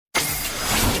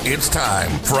It's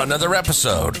time for another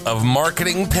episode of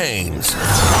Marketing Pains,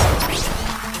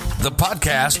 the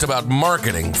podcast about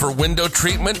marketing for window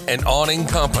treatment and awning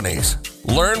companies.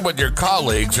 Learn what your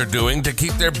colleagues are doing to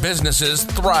keep their businesses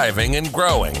thriving and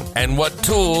growing, and what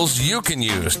tools you can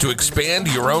use to expand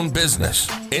your own business.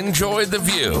 Enjoy the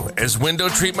view as Window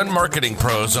Treatment Marketing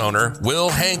Pros owner Will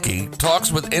Hankey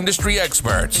talks with industry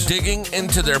experts, digging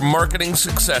into their marketing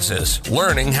successes,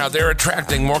 learning how they're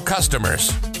attracting more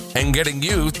customers, and getting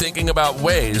you thinking about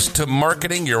ways to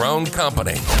marketing your own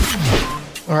company.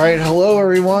 All right. Hello,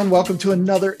 everyone. Welcome to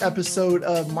another episode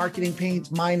of Marketing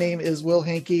Pains. My name is Will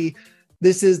Hankey.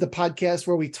 This is the podcast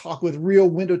where we talk with real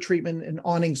window treatment and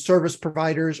awning service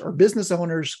providers or business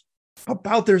owners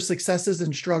about their successes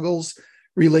and struggles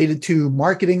related to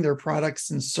marketing their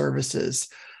products and services.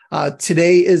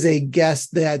 Today is a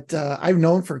guest that I've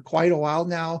known for quite a while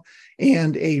now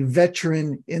and a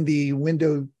veteran in the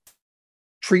window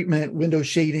treatment, window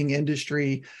shading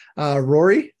industry,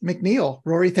 Rory McNeil.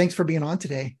 Rory, thanks for being on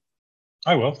today.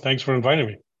 Hi, Will. Thanks for inviting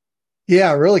me.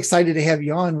 Yeah, really excited to have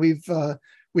you on.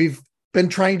 We've been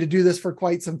trying to do this for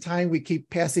quite some time. We keep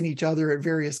passing each other at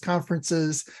various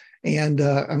conferences, and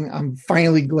I'm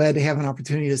finally glad to have an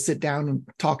opportunity to sit down and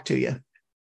talk to you.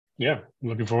 Yeah, I'm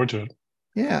looking forward to it.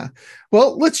 Yeah.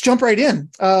 Well, let's jump right in.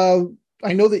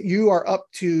 I know that you are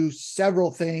up to several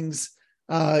things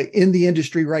in the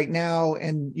industry right now,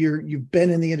 and you've been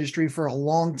in the industry for a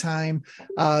long time.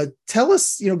 Tell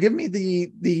us, give me the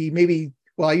maybe,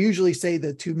 well, I usually say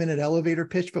the 2-minute elevator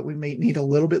pitch, but we may need a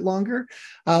little bit longer.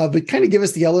 But kind of give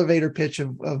us the elevator pitch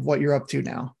of what you're up to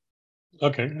now.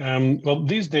 Okay. Well,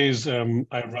 these days I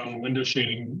run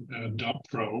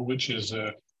windowshading.pro, which is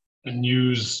a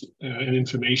news and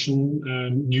information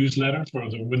newsletter for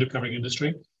the window covering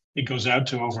industry. It goes out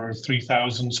to over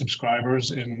 3,000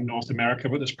 subscribers in North America,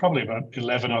 but there's probably about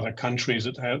 11 other countries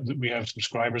that we have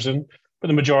subscribers in, but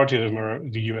the majority of them are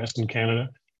the US and Canada.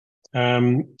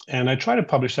 And I try to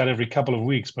publish that every couple of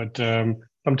weeks, but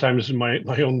sometimes in my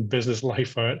own business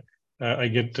life, I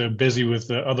get busy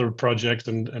with other projects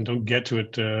and don't get to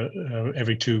it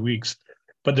every 2 weeks.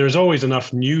 But there's always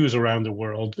enough news around the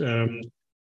world.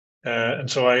 And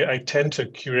so I tend to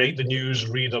curate the news,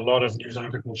 read a lot of news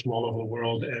articles from all over the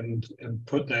world, and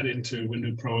put that into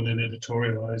Window Pro and then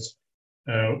editorialize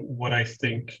what I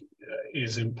think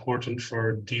is important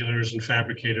for dealers and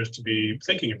fabricators to be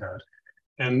thinking about.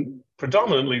 And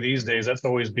predominantly these days, that's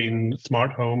always been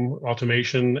smart home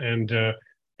automation and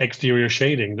exterior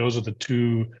shading. Those are the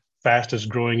two fastest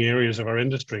growing areas of our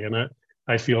industry. And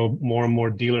I feel more and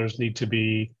more dealers need to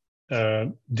be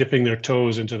dipping their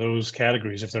toes into those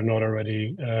categories if they're not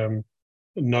already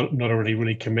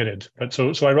really committed. But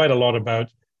so I write a lot about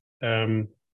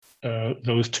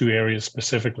those two areas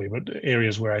specifically, but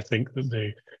areas where I think that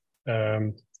they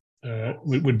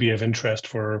would be of interest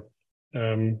for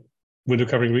window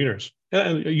covering readers.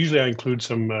 And usually I include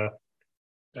some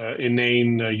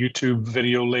inane YouTube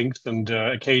video links and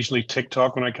occasionally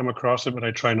TikTok when I come across it, but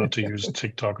I try not to use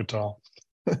TikTok at all.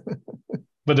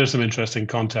 But there's some interesting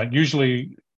content.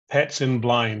 Usually pets in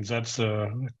blinds. That's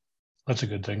a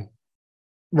good thing.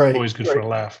 Right. Always good for a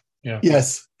laugh. Yeah.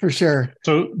 Yes, for sure.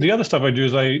 So the other stuff I do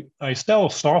is I sell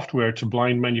software to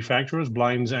blind manufacturers,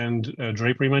 blinds and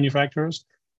drapery manufacturers.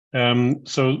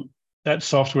 So that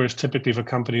software is typically for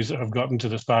companies that have gotten to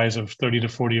the size of 30 to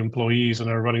 40 employees and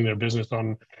are running their business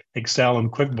on Excel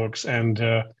and QuickBooks, and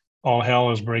all hell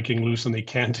is breaking loose and they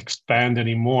can't expand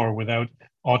anymore without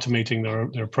automating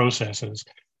their processes.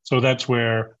 So that's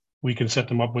where we can set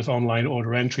them up with online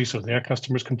order entry so their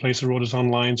customers can place their orders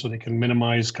online so they can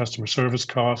minimize customer service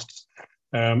costs.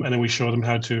 And then we show them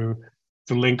how to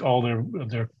link all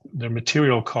their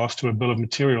material costs to a bill of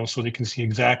materials so they can see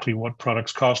exactly what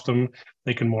products cost them.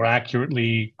 They can more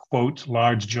accurately quote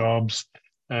large jobs.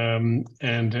 And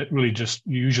it really just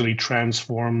usually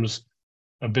transforms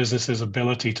a business's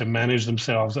ability to manage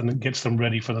themselves, and it gets them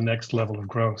ready for the next level of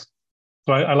growth.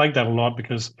 So I like that a lot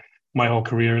because my whole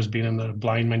career has been in the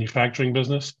blind manufacturing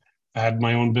business. I had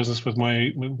my own business with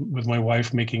my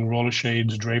wife making roller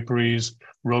shades, draperies,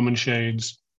 Roman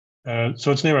shades.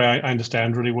 So it's an area I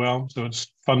understand really well. So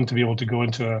it's fun to be able to go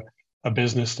into a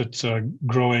business that's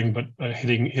growing but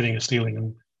hitting a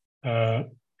ceiling and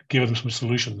give them some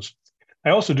solutions.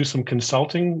 I also do some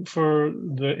consulting for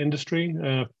the industry.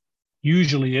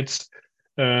 Usually it's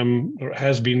or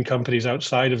has been companies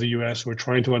outside of the US who are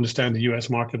trying to understand the US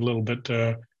market a little bit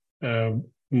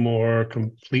more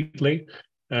completely.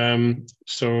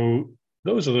 So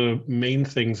those are the main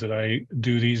things that I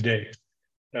do these days.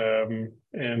 But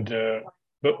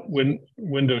when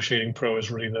Window Shading Pro is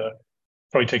really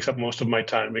probably takes up most of my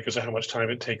time because of how much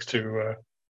time it takes to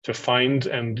find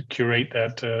and curate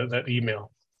that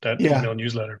email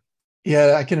newsletter.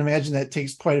 Yeah, I can imagine that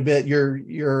takes quite a bit. Your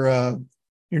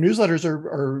newsletters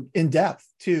are in depth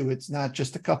too. It's not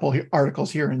just a couple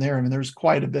articles here and there. I mean, there's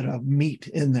quite a bit of meat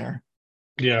in there.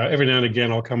 Yeah, every now and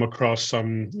again I'll come across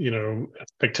some,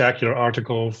 spectacular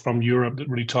article from Europe that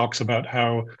really talks about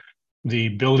how the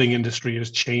building industry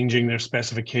is changing their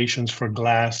specifications for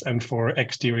glass and for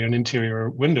exterior and interior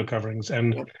window coverings.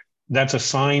 And that's a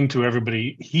sign to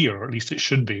everybody here, or at least it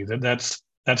should be, that's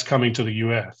coming to the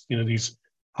US, these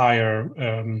higher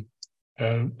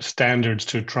standards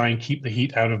to try and keep the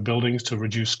heat out of buildings to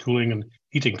reduce cooling and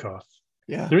heating costs.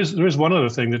 Yeah. There is one other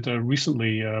thing that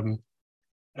recently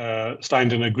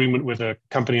signed an agreement with a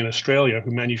company in Australia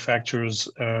who manufactures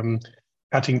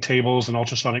cutting tables and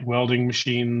ultrasonic welding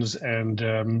machines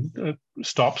and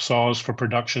stop saws for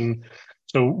production.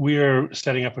 So we're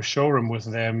setting up a showroom with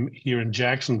them here in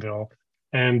Jacksonville.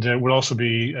 And we'll also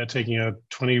be taking a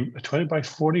 20 by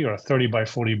 40 or a 30 by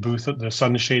 40 booth at the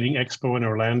Sun Shading Expo in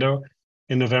Orlando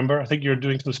in November. I think you're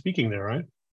doing some speaking there, right?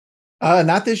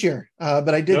 Not this year,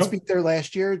 but I did speak there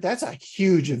last year. That's a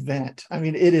huge event. I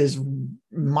mean, it is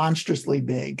monstrously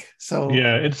big. So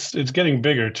yeah, it's getting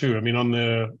bigger too. I mean, on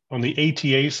the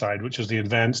ATA side, which is the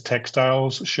Advanced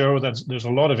Textiles show, there's a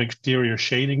lot of exterior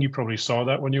shading. You probably saw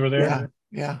that when you were there.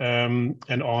 Yeah.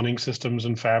 And awning systems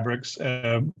and fabrics,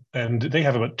 and they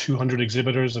have about 200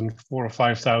 exhibitors and 4,000 or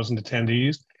 5,000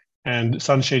 attendees. And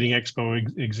Sun Shading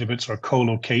Expo exhibits or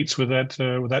co-locates with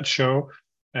that show.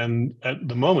 And at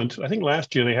the moment, I think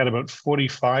last year they had about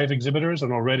 45 exhibitors,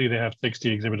 and already they have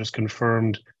 60 exhibitors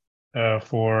confirmed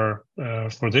for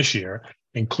this year,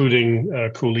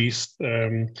 including Coolise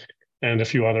and a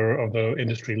few other of the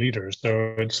industry leaders.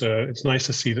 So it's nice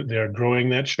to see that they're growing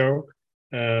that show,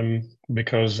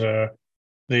 because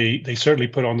they certainly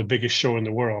put on the biggest show in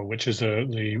the world, which is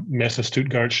the Messe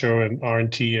Stuttgart show and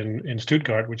R&T in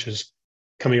Stuttgart, which is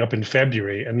coming up in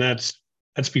February, and that's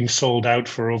been sold out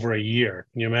for over a year.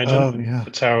 Can you imagine? Oh, yeah.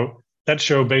 That's how that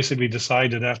show basically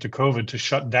decided after COVID to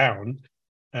shut down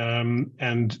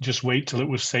and just wait till it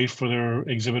was safe for their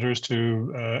exhibitors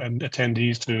and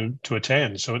attendees to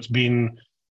attend. So it's been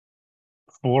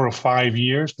 4 or 5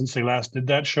 years since they last did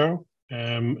that show.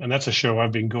 And that's a show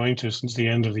I've been going to since the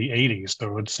end of the 80s.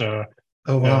 So it's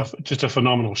just a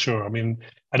phenomenal show. I mean,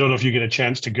 I don't know if you get a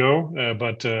chance to go,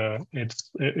 but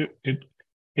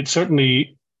it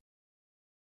certainly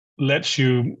lets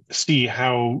you see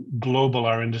how global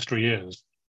our industry is.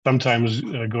 Sometimes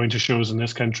going to shows in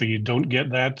this country, you don't get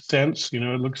that sense. It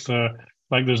looks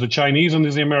like there's the Chinese and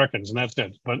there's the Americans, and that's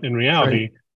it. But in reality,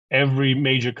 every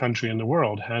major country in the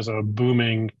world has a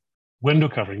booming window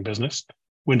covering business,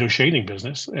 window shading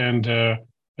business, and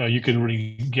you can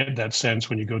really get that sense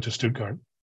when you go to Stuttgart.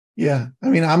 Yeah. I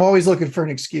mean, I'm always looking for an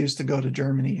excuse to go to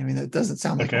Germany. I mean, that doesn't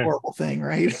sound like a horrible thing,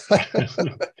 right?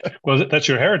 Well, that's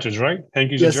your heritage, right?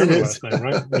 Hankey's a German last name,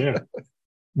 right? Yeah.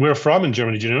 Where from in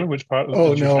Germany? Do you know which part?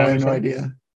 Oh, no, I have no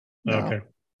idea. No. Okay.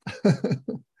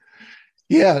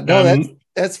 Yeah, no,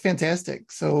 that's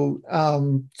fantastic. So,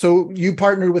 so you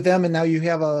partnered with them, and now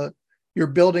you're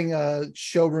building a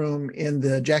showroom in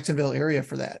the Jacksonville area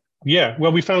for that. Yeah,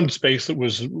 well, we found space that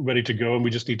was ready to go, and we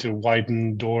just need to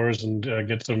widen doors and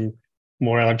get some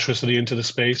more electricity into the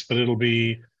space. But we'll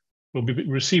be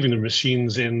receiving the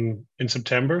machines in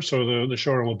September, so the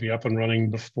showroom will be up and running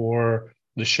before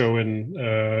the show in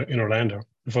Orlando,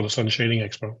 before the Sun Shading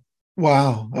Expo.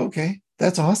 Wow. Okay,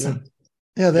 that's awesome.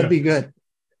 Yeah, that'd be good.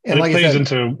 And like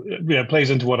it plays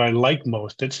into what I like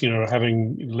most. It's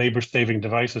having labor-saving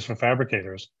devices for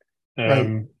fabricators.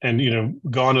 And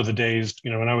gone are the days,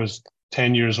 when I was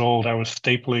 10 years old, I was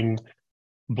stapling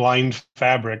blind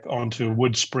fabric onto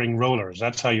wood spring rollers.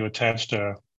 That's how you attached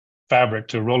fabric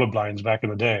to roller blinds back in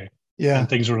the day. Yeah. And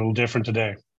things are a little different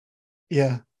today.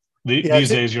 Yeah. These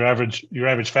days, your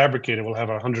average fabricator will have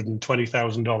a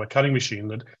 $120,000 cutting machine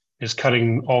that is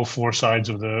cutting all 4 sides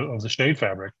of the shade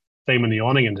fabric. Same in the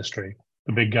awning industry.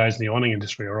 The big guys in the awning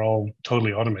industry are all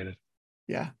totally automated.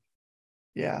 Yeah.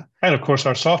 Yeah. And of course,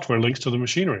 our software links to the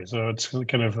machinery. So it's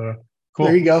kind of cool.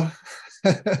 There you go.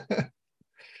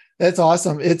 That's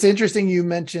awesome. It's interesting you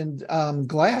mentioned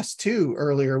glass too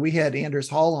earlier. We had Anders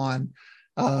Hall on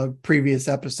previous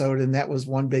episode, and that was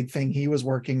one big thing he was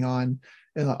working on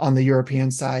the European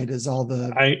side is all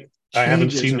the I haven't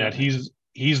seen that.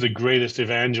 He's the greatest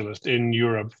evangelist in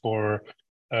Europe for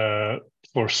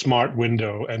smart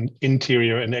window and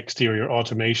interior and exterior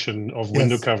automation of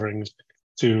window coverings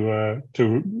to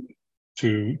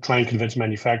try and convince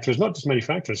manufacturers, not just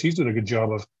manufacturers. He's doing a good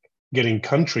job of getting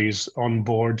countries on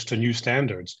board to new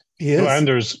standards. So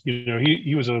Anders,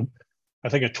 he was I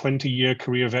think, a 20-year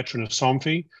career veteran of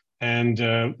Somfy. And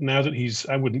now that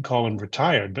I wouldn't call him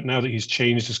retired, but now that he's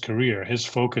changed his career, his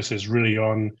focus is really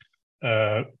on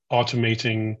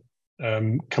automating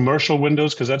commercial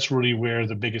windows, because that's really where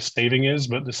the biggest saving is.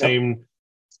 But the same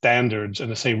standards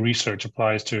and the same research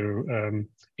applies to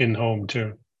in-home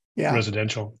too,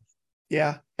 residential.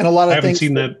 Yeah, and a lot of things.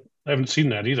 I haven't seen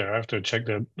that either. I have to check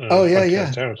that.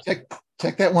 Podcast out.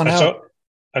 Check that one out.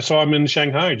 I saw him in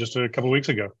Shanghai just a couple of weeks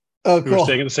ago. Oh, cool. We were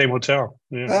staying at the same hotel.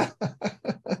 Yeah.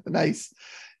 Nice.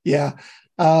 Yeah.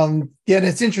 And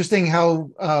it's interesting how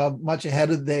much ahead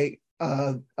of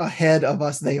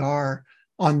us they are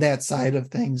on that side of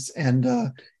things. And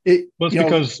sorry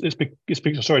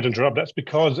to interrupt. That's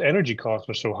because energy costs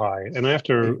are so high. And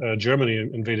after Germany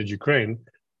invaded Ukraine,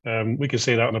 we can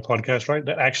say that on a podcast, right?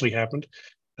 That actually happened.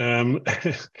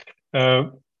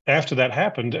 After that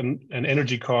happened and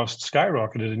energy costs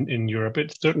skyrocketed in Europe,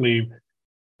 it certainly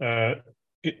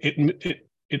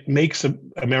it makes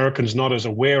Americans not as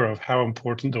aware of how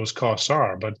important those costs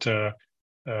are. But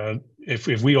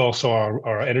if we all saw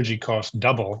our energy costs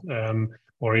double,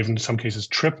 or even in some cases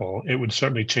triple, it would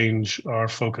certainly change our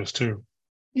focus too.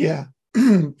 Yeah,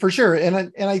 for sure.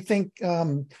 And I think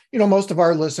most of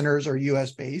our listeners are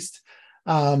U.S. based.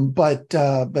 But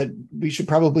we should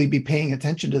probably be paying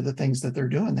attention to the things that they're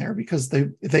doing there, because they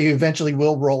eventually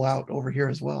will roll out over here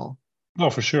as well. Oh,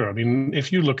 for sure. I mean,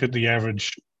 if you look at the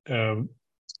average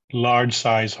large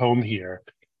size home here,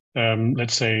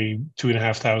 let's say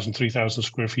 2,500, 3,000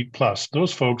 square feet plus,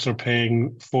 those folks are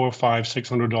paying $400,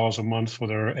 $500, $600 a month for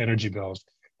their energy bills.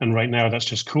 And right now that's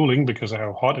just cooling because of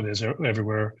how hot it is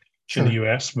everywhere in the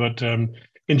US. But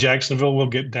in Jacksonville, we'll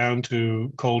get down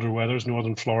to colder weathers.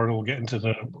 Northern Florida will get into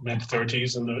the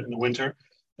mid-30s in the winter.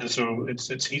 And so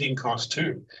it's heating costs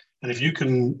too. And if you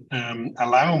can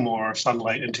allow more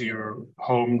sunlight into your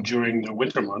home during the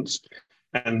winter months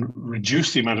and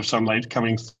reduce the amount of sunlight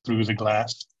coming through the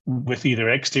glass with either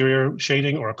exterior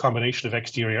shading or a combination of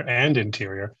exterior and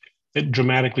interior, it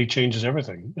dramatically changes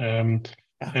everything. And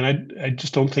I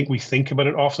just don't think we think about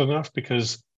it often enough,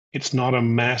 because it's not a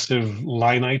massive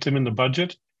line item in the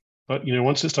budget. But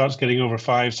once it starts getting over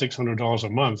 $500-$600 a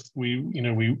month,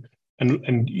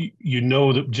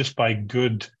 that just by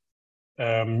good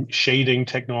shading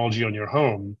technology on your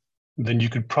home, then you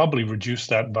could probably reduce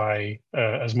that by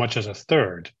as much as a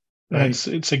third. Right.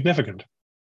 It's significant.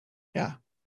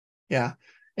 Yeah.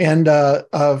 And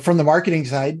from the marketing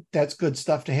side, that's good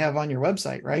stuff to have on your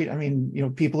website, right? I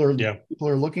mean, people are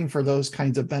looking for those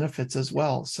kinds of benefits as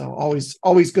well. So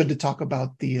always good to talk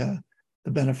about the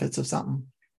benefits of something.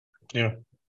 Yeah.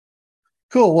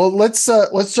 Cool. Well, let's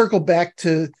circle back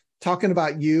to talking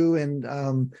about you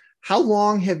and how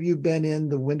long have you been in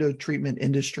the window treatment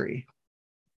industry?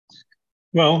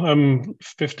 Well, I'm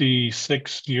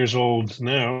 56 years old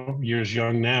now, years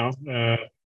young now,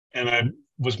 and I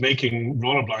was making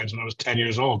roller blinds when I was 10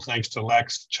 years old, thanks to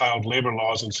lax child labor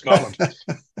laws in Scotland.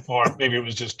 Or maybe it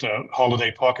was just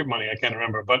holiday pocket money, I can't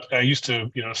remember. But I used to,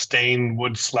 stain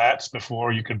wood slats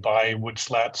before you could buy wood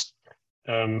slats,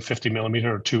 50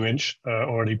 millimeter or 2-inch,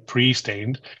 already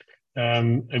pre-stained.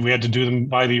 And we had to do them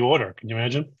by the order. Can you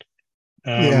imagine?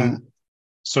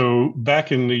 So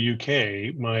back in the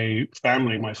UK, my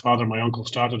family, my father, my uncle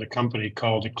started a company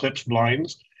called Eclipse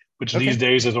Blinds, which these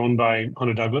days is owned by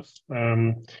Hunter Douglas.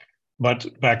 But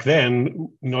back then,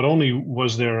 not only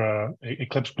was there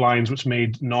Eclipse Blinds, which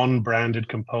made non-branded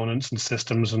components and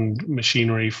systems and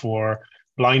machinery for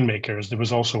blind makers, there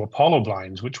was also Apollo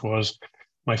Blinds, which was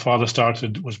my father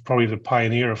was probably the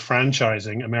pioneer of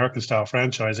franchising, American-style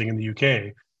franchising in the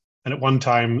UK. And at one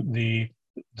time, the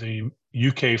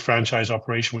UK franchise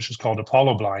operation, which was called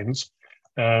Apollo Blinds,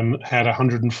 had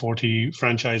 140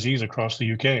 franchisees across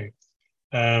the UK.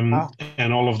 And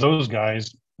all of those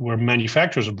guys were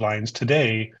manufacturers of blinds.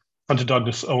 Today, Hunter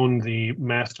Douglas owned the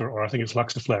master, or I think it's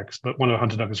Luxaflex, but one of the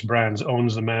Hunter Douglas brands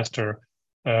owns the master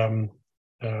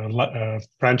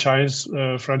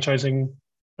franchising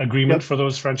agreement for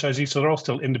those franchisees. So they're all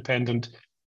still independent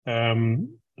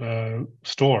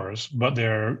stores, but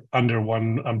they're under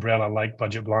one umbrella like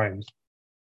Budget Blinds.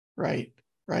 Right.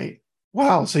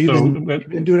 Wow. So you've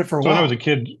been doing it for a while. When I was a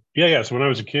kid, So when I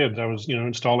was a kid, I was,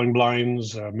 installing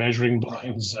blinds, measuring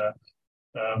blinds.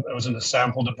 I was in the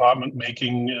sample department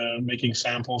making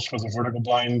samples for the vertical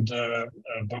blind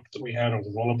book that we had, or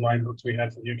the roller blind books we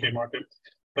had for the UK market.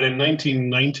 But in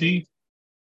 1990,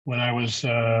 when I was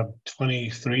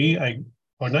 23,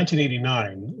 or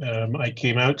 1989, I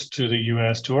came out to the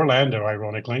US, to Orlando,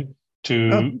 ironically,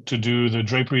 to do the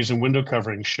draperies and window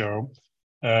covering show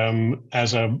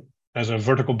as a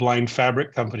vertical blind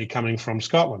fabric company coming from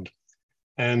Scotland.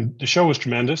 And the show was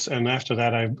tremendous. And after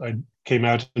that, I came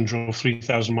out and drove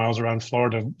 3,000 miles around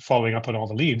Florida, following up on all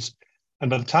the leads. And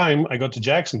by the time I got to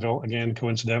Jacksonville, again,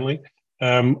 coincidentally,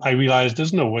 I realized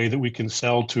there's no way that we can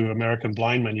sell to American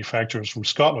blind manufacturers from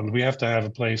Scotland. We have to have a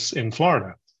place in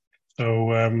Florida.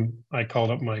 So I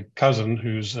called up my cousin,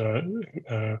 who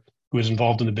was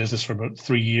involved in the business for about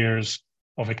 3 years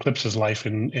of Eclipse's life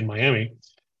in Miami.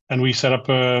 And we set up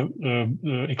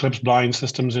Eclipse Blind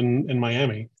Systems in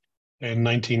Miami in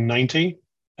 1990.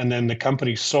 And then the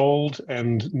company sold,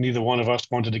 and neither one of us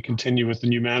wanted to continue with the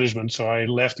new management. So I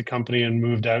left the company and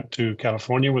moved out to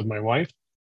California with my wife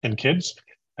and kids.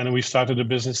 And then we started a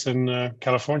business in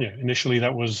California. Initially,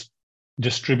 that was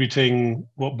distributing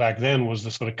what back then was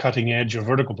the sort of cutting edge of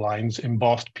vertical blinds,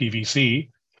 embossed PVC.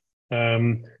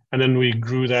 And then we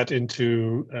grew that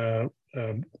into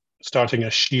starting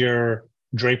a sheer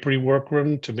drapery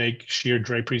workroom to make sheer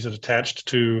draperies that attached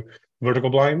to vertical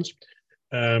blinds.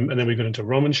 And then we got into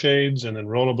Roman shades and then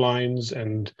roller blinds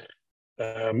and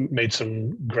made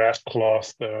some grass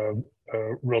cloth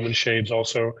Roman shades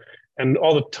also. And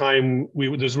all the time,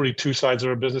 there's really two sides of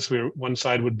our business. One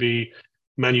side would be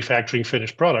manufacturing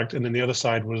finished product, and then the other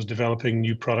side was developing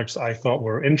new products I thought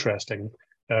were interesting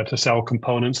to sell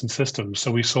components and systems.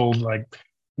 So we sold like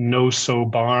no-sew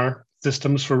bar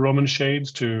systems for Roman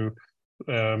shades to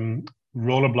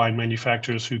roller blind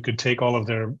manufacturers who could take all of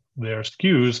their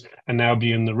SKUs and now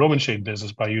be in the Roman shade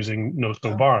business by using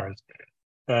no-sew bars.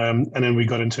 And then we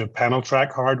got into panel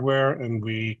track hardware, and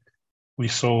we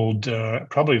sold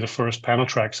probably the first panel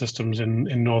track systems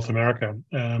in North America,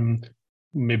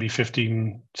 maybe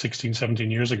 15, 16,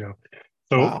 17 years ago.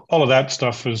 So all of that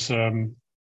stuff is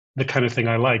the kind of thing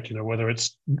I like, whether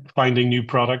it's finding new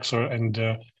products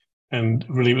and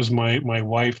really it was my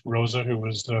wife, Rosa, who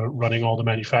was running all the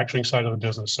manufacturing side of the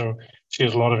business. So she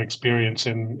has a lot of experience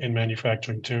in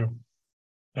manufacturing too.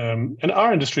 And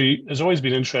our industry has always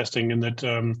been interesting in that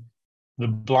the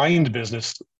blind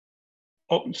business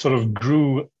sort of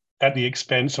grew at the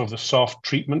expense of the soft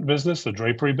treatment business, the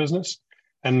drapery business.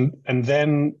 And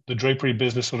then the drapery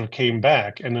business sort of came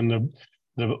back. And then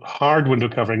the hard window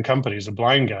covering companies, the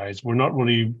blind guys, were not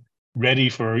really ready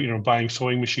for buying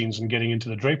sewing machines and getting into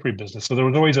the drapery business. So there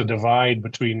was always a divide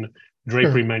between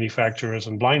drapery manufacturers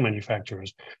and blind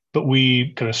manufacturers. But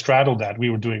we kind of straddled that. We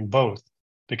were doing both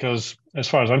because, as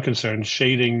far as I'm concerned,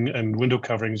 shading and window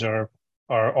coverings are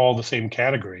all the same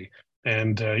category.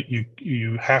 And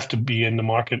you have to be in the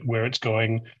market where it's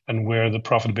going and where the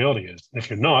profitability is. If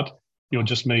you're not, you'll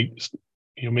just make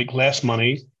less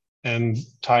money and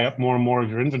tie up more and more of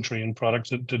your inventory in products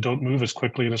that don't move as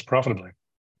quickly and as profitably.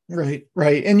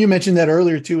 Right. And you mentioned that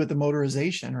earlier too with the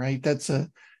motorization, right? That's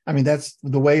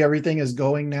the way everything is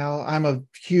going now. I'm a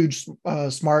huge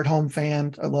smart home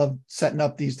fan. I love setting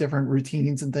up these different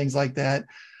routines and things like that.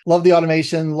 Love the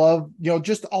automation, love,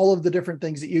 just all of the different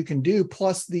things that you can do,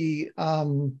 plus the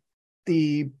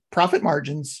profit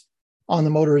margins on the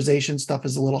motorization stuff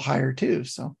is a little higher too.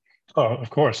 So. Oh, of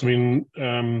course. I mean,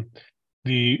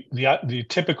 the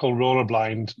typical roller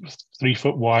blind, 3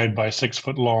 foot wide by 6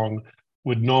 foot long,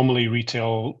 would normally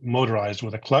retail motorized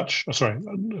with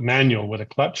manual with a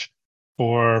clutch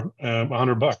for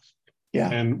 $100.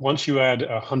 Yeah. And once you add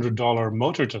 $100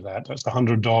 motor to that, that's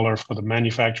 $100 for the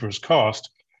manufacturer's cost.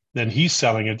 Then he's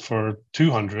selling it for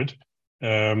 $200,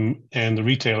 and the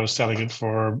retailer is selling it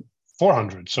for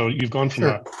 $400. So you've gone from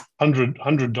a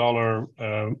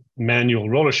 $100 manual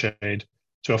roller shade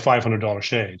to a $500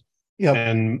 shade. Yeah.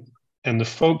 And the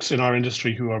folks in our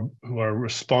industry who are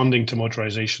responding to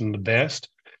motorization the best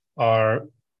are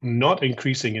not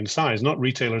increasing in size, not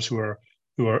retailers who are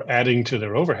adding to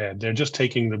their overhead. They're just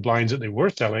taking the blinds that they were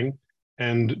selling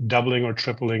and doubling or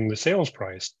tripling the sales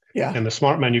price. Yeah. And the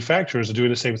smart manufacturers are doing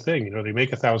the same thing. They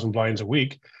make 1,000 blinds a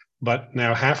week, but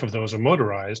now half of those are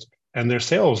motorized, and their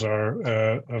sales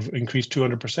have increased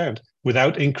 200%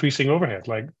 without increasing overhead.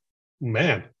 Like,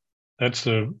 man,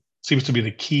 seems to be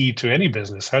the key to any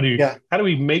business. How do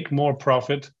we make more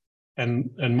profit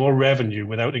and more revenue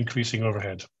without increasing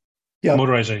overhead? Yeah.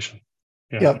 Motorization.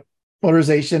 Yeah.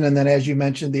 Motorization. And then, as you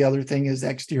mentioned, the other thing is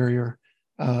exterior,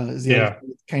 other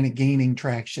kind of gaining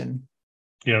traction.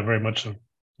 Yeah, very much so.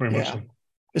 Very much so.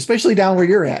 Especially down where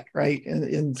you're at, right?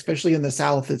 And especially in the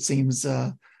South, it seems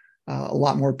a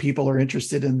lot more people are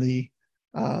interested in the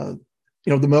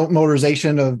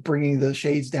motorization of bringing the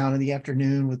shades down in the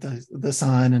afternoon with the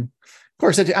sun. And of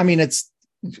course,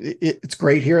 it's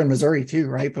great here in Missouri too,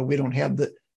 right? But we don't have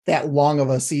that long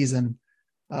of a season.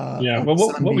 Well,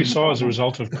 what we saw as a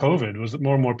result of COVID was that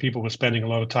more and more people were spending a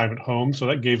lot of time at home. So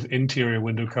that gave interior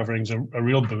window coverings a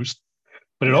real boost.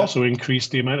 But it also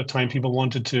increased the amount of time people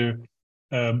wanted to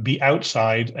be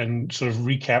outside and sort of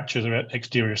recapture their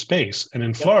exterior space. And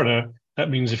in Florida, that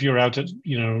means if you're out at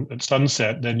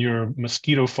sunset, then you're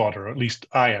mosquito fodder, or at least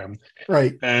I am.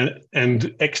 Right.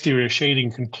 And exterior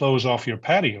shading can close off your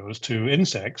patios to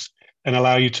insects and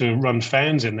allow you to run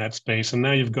fans in that space. And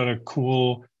now you've got a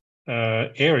cool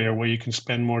area where you can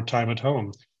spend more time at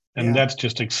home. And that's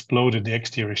just exploded the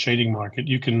exterior shading market.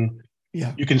 You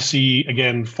can see,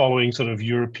 again, following sort of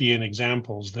European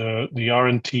examples, the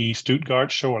R&T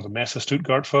Stuttgart show, or the Messe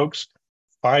Stuttgart folks,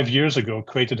 5 years ago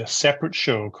created a separate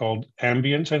show called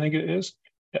Ambience, I think it is,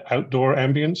 Outdoor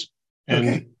Ambience.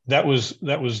 And that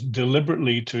was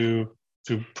deliberately to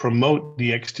promote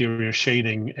the exterior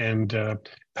shading and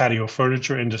patio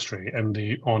furniture industry and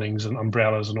the awnings and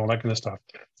umbrellas and all that kind of stuff.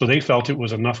 So they felt it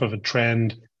was enough of a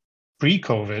trend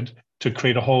pre-COVID to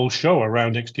create a whole show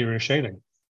around exterior shading,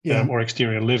 or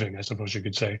exterior living, I suppose you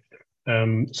could say.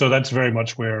 So that's very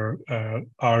much where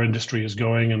our industry is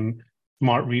going, and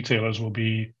smart retailers will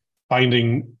be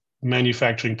finding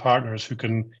manufacturing partners who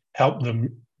can help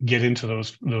them get into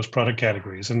those product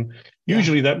categories. And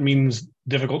usually that means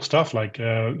difficult stuff like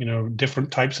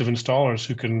different types of installers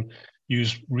who can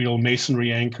use real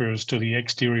masonry anchors to the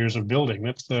exteriors of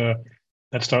building.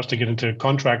 That starts to get into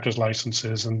contractors'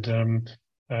 licenses, and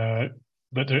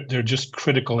but they're just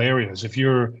critical areas. If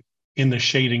you're in the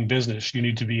shading business, you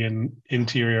need to be in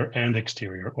interior and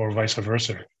exterior, or vice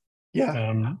versa.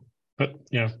 But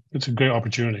it's a great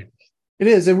opportunity. It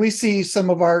is. And we see some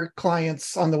of our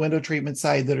clients on the window treatment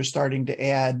side that are starting to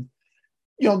add,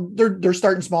 they're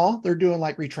starting small. They're doing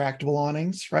like retractable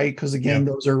awnings, right? Because again,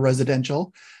 those are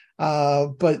residential.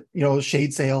 But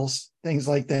shade sales, things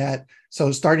like that.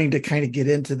 So starting to kind of get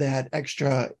into that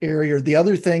extra area. The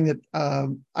other thing that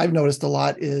I've noticed a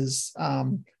lot is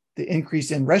the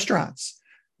increase in restaurants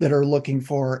that are looking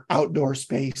for outdoor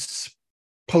space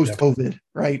post-COVID,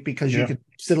 right? Because you could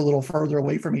sit a little further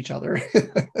away from each other.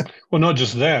 Well, not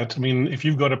just that. I mean, if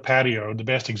you've got a patio, the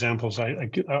best examples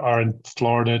are in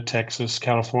Florida, Texas,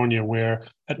 California, where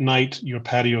at night your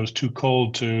patio is too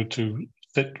cold to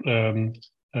fit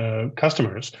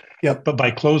customers. But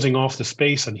by closing off the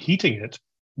space and heating it,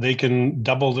 they can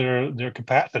double their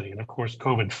capacity. And of course,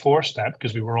 COVID forced that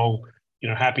because we were all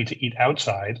happy to eat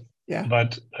outside.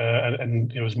 But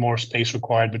and there was more space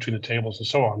required between the tables and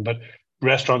so on. But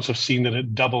restaurants have seen that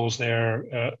it doubles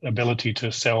their ability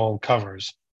to sell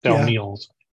covers, sell meals,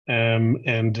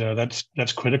 and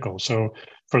that's critical. So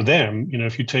for them,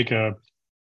 if you take I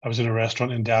was in a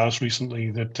restaurant in Dallas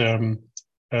recently that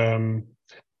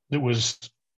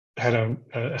had a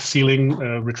ceiling,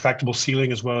 retractable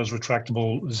ceiling, as well as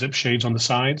retractable zip shades on the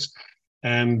sides,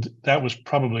 and that was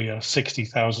probably a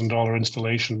 $60,000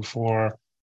 installation for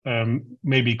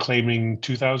maybe claiming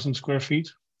 2,000 square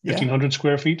feet, 1,500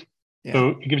 square feet. So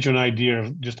it gives you an idea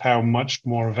of just how much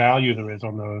more value there is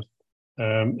on those.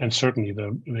 And certainly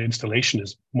the installation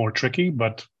is more tricky,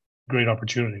 but great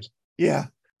opportunities. Yeah.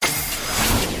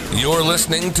 You're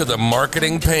listening to the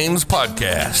Marketing Pains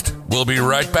Podcast. We'll be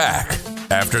right back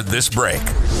after this break.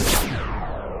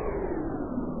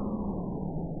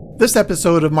 This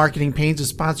episode of Marketing Pains is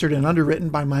sponsored and underwritten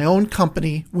by my own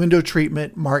company, Window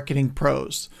Treatment Marketing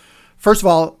Pros. First of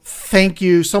all, thank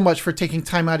you so much for taking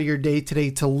time out of your day today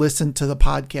to listen to the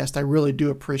podcast. I really do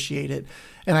appreciate it.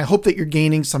 And I hope that you're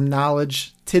gaining some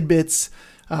knowledge, tidbits,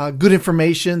 good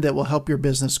information that will help your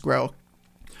business grow.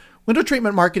 Window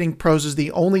Treatment Marketing Pros is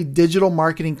the only digital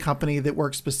marketing company that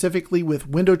works specifically with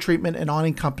window treatment and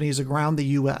awning companies around the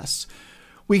U.S.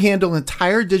 We handle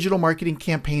entire digital marketing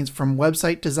campaigns from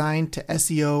website design to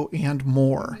SEO and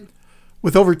more.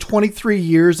 With over 23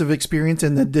 years of experience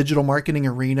in the digital marketing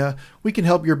arena, we can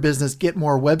help your business get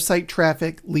more website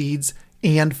traffic, leads,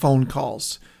 and phone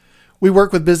calls. We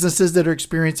work with businesses that are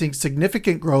experiencing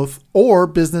significant growth or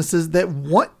businesses that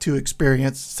want to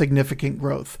experience significant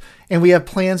growth, and we have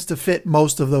plans to fit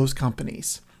most of those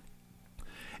companies.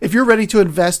 If you're ready to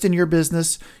invest in your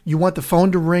business, you want the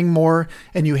phone to ring more,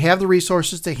 and you have the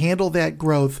resources to handle that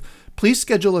growth, please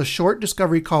schedule a short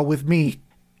discovery call with me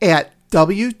at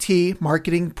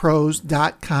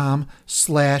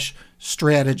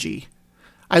wtmarketingpros.com/strategy.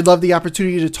 I'd love the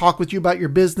opportunity to talk with you about your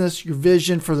business, your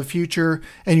vision for the future,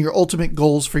 and your ultimate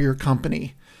goals for your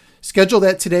company. Schedule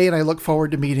that today, and I look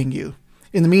forward to meeting you.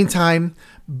 In the meantime,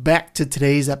 back to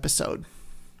today's episode.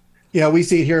 Yeah, we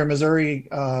see here in Missouri,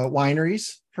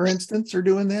 wineries, for instance, are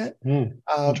doing that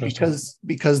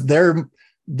because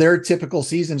their typical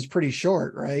season is pretty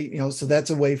short, right? So that's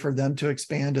a way for them to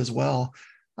expand as well.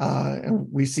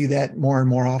 And we see that more and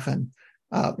more often.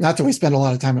 Not that we spend a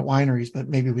lot of time at wineries, but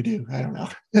maybe we do. I don't know.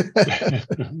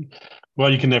 Well,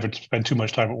 you can never spend too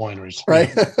much time at wineries. Right.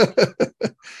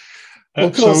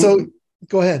 Well, cool. So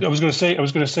go ahead. I was going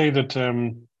to say that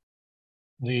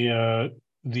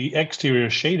the exterior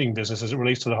shading business, as it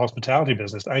relates to the hospitality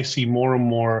business, I see more and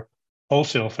more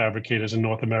wholesale fabricators in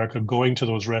North America going to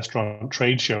those restaurant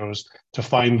trade shows to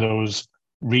find those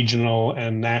regional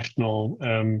and national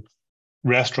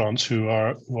restaurants who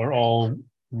are all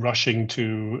rushing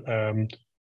to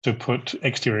put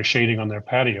exterior shading on their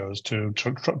patios to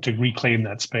reclaim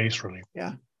that space, really.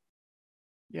 Yeah.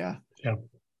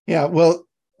 Yeah. Well,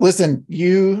 listen,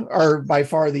 you are by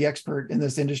far the expert in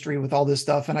this industry with all this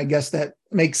stuff, and I guess that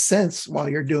makes sense while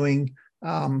you're doing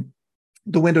the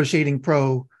Window Shading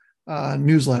Pro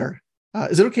newsletter.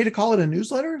 Is it okay to call it a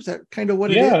newsletter? Is that kind of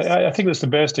what it is? Yeah, I think that's the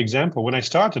best example. When I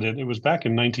started it, it was back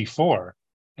in '94,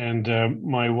 and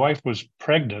my wife was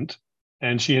pregnant,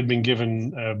 and she had been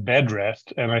given bed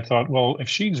rest. And I thought, well, if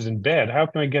she's in bed, how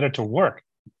can I get her to work?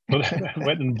 But I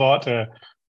went and bought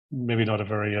maybe not a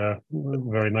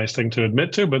very nice thing to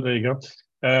admit to, but there you go.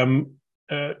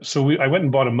 So I went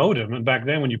and bought a modem, and back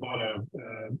then, when you bought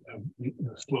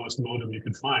the slowest modem you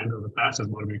could find, or the fastest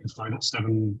modem you could find at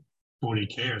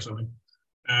 740K or something,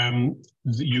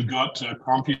 you got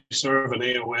CompuServe and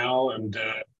AOL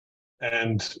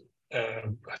and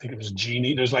I think it was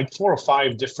Genie. There's like 4 or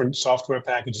 5 different software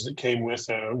packages that came with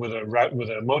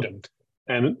a modem,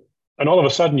 and all of a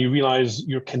sudden you realize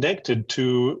you're connected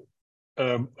to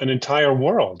an entire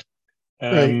world,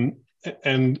 Right.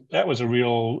 and that was a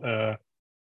real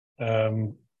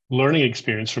learning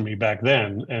experience for me back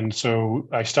then. And so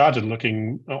I started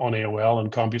looking on AOL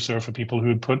and CompuServe for people who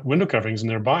had put window coverings in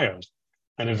their bios.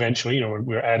 And eventually,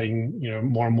 we're adding,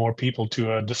 more and more people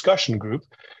to a discussion group.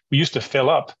 We used to fill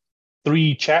up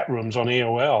 3 chat rooms on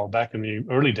AOL back in the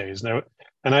early days. Now,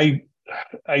 and I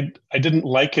didn't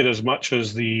like it as much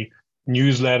as the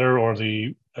newsletter or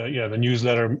the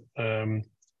newsletter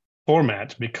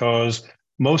format, because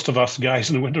most of us guys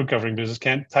in the window covering business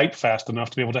can't type fast enough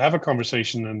to be able to have a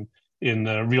conversation in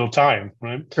real time,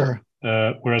 right? Sure.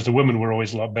 Whereas the women were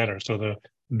always a lot better. So the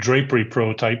drapery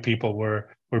pro type people were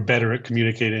better at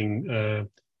communicating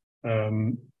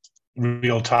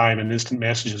real time and instant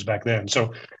messages back then.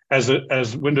 So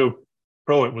as Window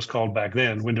Pro, it was called back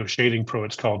then, Window Shading Pro,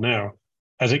 it's called now.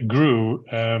 As it grew,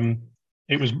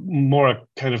 it was more a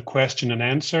kind of question and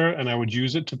answer, and I would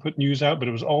use it to put news out, but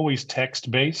it was always text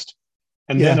based.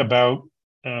 And then about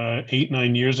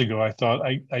 8-9 years ago, I thought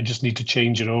I just need to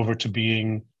change it over to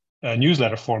being a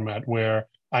newsletter format where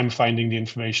I'm finding the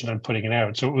information, I'm putting it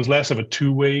out. So it was less of a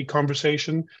 2-way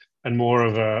conversation and more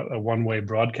of a 1-way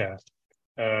broadcast.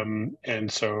 And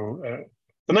so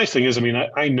the nice thing is,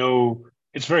 I know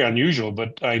it's very unusual,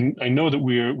 but I know that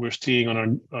we're seeing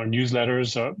on our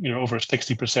newsletters, over a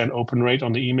 60% open rate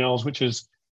on the emails, which is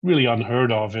really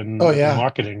unheard of in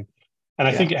marketing. And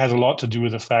I think it has a lot to do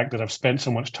with the fact that I've spent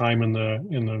so much time in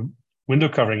the window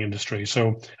covering industry.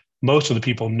 So most of the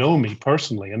people know me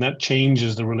personally, and that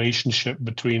changes the relationship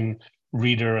between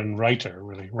reader and writer,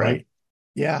 really, right?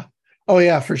 Yeah. Oh,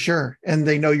 yeah, for sure. And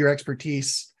they know your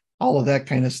expertise, all of that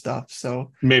kind of stuff.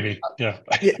 So maybe, yeah.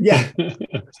 Yeah.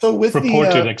 So with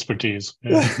reported expertise,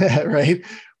 right?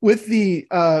 With the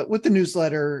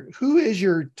newsletter, who is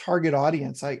your target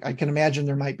audience? I can imagine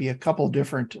there might be a couple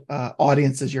different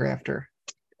audiences you're after.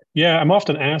 Yeah, I'm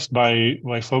often asked by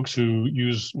folks who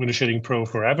use Window Shading Pro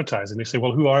for advertising. They say,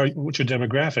 well, what's your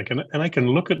demographic? And I can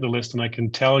look at the list and I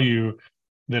can tell you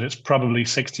that it's probably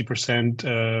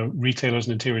 60% retailers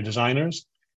and interior designers.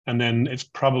 And then it's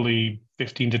probably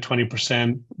 15 to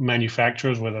 20%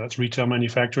 manufacturers, whether that's retail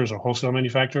manufacturers or wholesale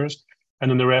manufacturers.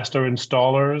 And then the rest are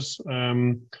installers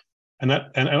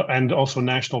and also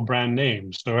national brand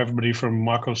names. So everybody from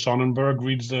Marco Sonnenberg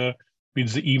reads the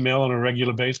email on a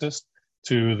regular basis,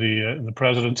 to the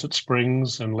presidents at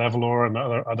Springs and Levelor and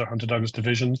other Hunter Douglas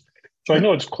divisions. So I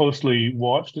know it's closely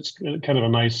watched. It's kind of a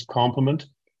nice compliment.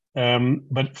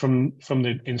 But from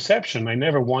the inception, I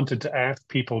never wanted to ask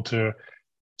people to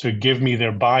give me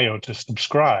their bio to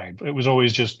subscribe. It was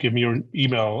always just give me your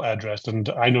email address and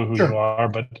I know who you are,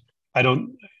 but I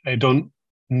don't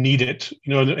need it,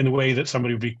 in a way that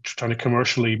somebody would be trying to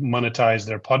commercially monetize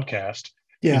their podcast.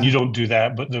 Yeah. And you don't do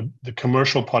that, but the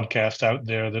commercial podcasts out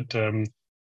there that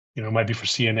might be for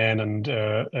CNN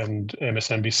and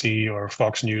MSNBC or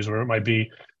Fox News, or it might be,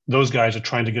 those guys are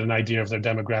trying to get an idea of their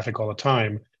demographic all the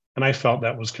time. And I felt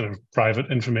that was kind of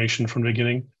private information from the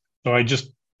beginning. So I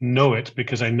just know it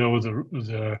because I know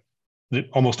the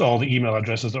almost all the email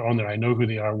addresses that are on there. I know who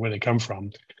they are, where they come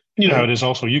from. And how it is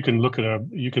also, you can look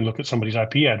at somebody's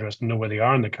IP address and know where they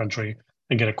are in the country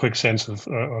and get a quick sense of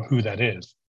who that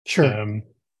is. Sure.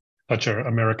 Such are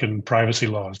American privacy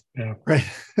laws. Yeah. Right.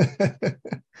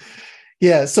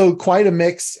 Yeah, so quite a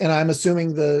mix, and I'm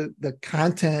assuming the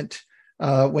content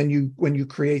when you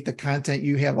create the content,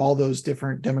 you have all those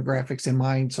different demographics in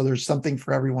mind. So there's something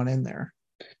for everyone in there.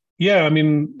 Yeah, I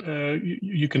mean,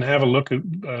 you can have a look at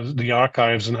the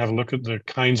archives and have a look at the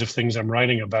kinds of things I'm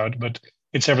writing about, but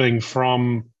it's everything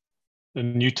from the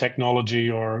new technology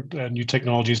or new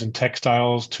technologies in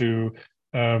textiles to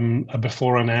a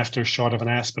before and after shot of an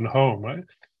Aspen home.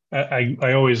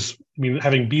 I always, I mean,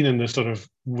 having been in this sort of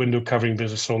window covering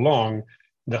business so long,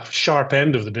 the sharp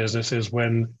end of the business is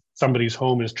when somebody's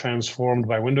home is transformed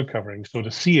by window covering. So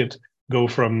to see it go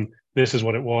from this is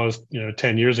what it was,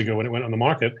 10 years ago when it went on the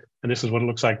market, and this is what it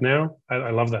looks like now. I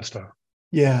love that stuff.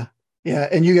 Yeah. Yeah.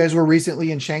 And you guys were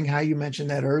recently in Shanghai. You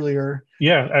mentioned that earlier.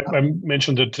 Yeah, I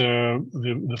mentioned that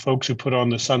the folks who put on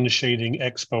the Sun Shading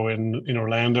Expo in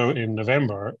Orlando in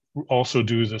November also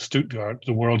do the Stuttgart,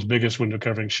 the world's biggest window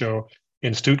covering show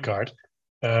in Stuttgart.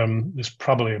 There's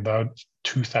probably about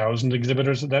 2,000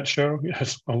 exhibitors at that show.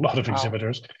 Yes, a lot of Wow.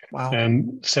 exhibitors. Wow.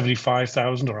 And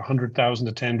 75,000 or 100,000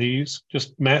 attendees,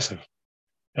 just massive.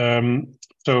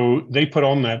 So they put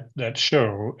on that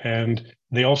show, and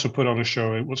they also put on a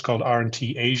show, what's called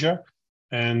R&T Asia,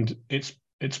 and it's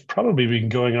probably been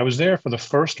going. I was there for the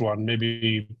first one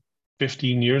maybe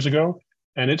 15 years ago,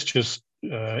 and it's just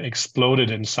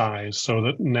exploded in size, so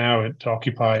that now it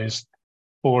occupies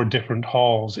 4 different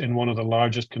halls in one of the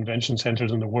largest convention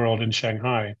centers in the world in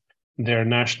Shanghai, their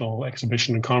National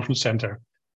Exhibition and Conference Center.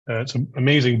 It's an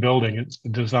amazing building. It's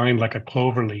designed like a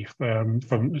clover leaf.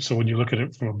 So when you look at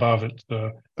it from above, it's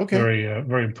Okay.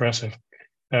 very impressive.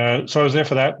 So I was there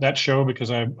for that show because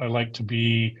I like to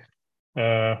be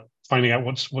finding out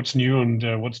what's new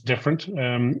and what's different.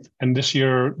 And this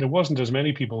year there wasn't as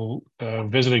many people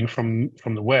visiting from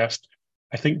the West.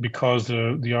 I think because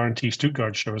the R&T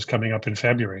Stuttgart show is coming up in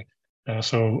February,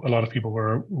 so a lot of people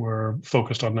were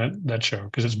focused on that show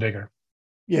because it's bigger.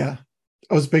 Yeah.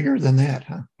 Oh, it's bigger than that,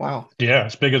 huh? Wow. Yeah,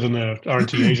 it's bigger than the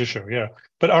R&T Asia show. Yeah,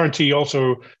 but R&T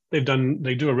also they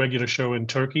do a regular show in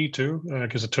Turkey too,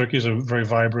 because Turkey is a very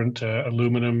vibrant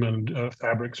aluminum and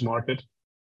fabrics market.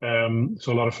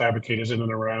 So a lot of fabricators in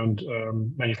and around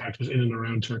manufacturers in and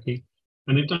around Turkey,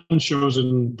 and they've done shows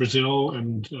in Brazil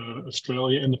and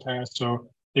Australia in the past.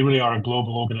 So they really are a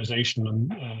global organization,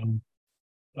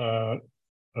 and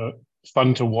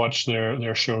fun to watch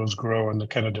their shows grow and the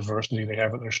kind of diversity they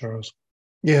have at their shows.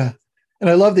 Yeah. And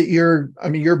I love that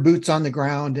your boots on the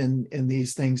ground in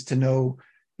these things to know,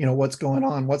 what's going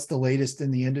on, what's the latest in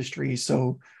the industry.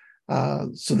 So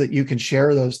that you can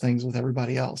share those things with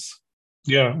everybody else.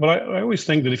 Yeah. Well, I always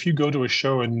think that if you go to a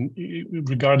show and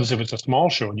regardless if it's a small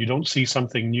show and you don't see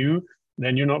something new,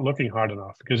 then you're not looking hard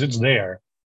enough because it's there.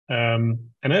 And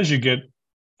as you get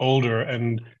older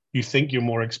and you think you're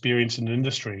more experienced in the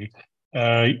industry,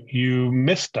 you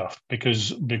miss stuff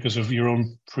because of your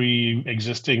own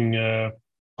pre-existing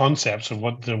concepts of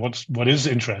what is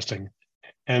interesting.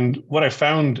 And what I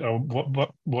found,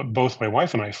 what both my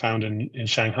wife and I found in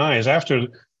Shanghai is after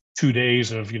 2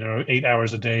 days of 8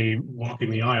 hours a day walking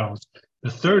the aisles,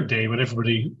 the third day when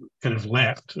everybody kind of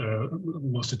left,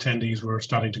 most attendees were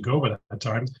starting to go by that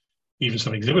time. Even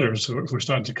some exhibitors were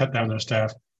starting to cut down their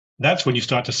staff. That's when you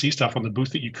start to see stuff on the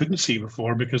booth that you couldn't see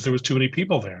before because there was too many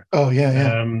people there. Oh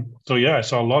yeah. So yeah, I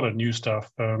saw a lot of new stuff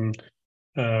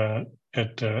at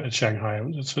Shanghai.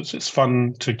 It's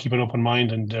fun to keep an open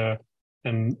mind,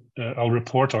 and I'll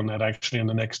report on that actually in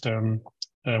the next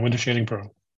Window Shading Pro.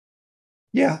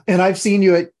 Yeah, and I've seen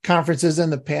you at conferences in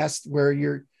the past where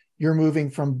you're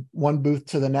moving from one booth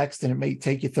to the next, and it may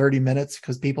take you 30 minutes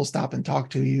because people stop and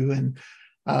talk to you and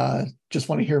just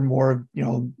want to hear more of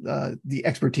the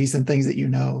expertise and things that.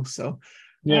 So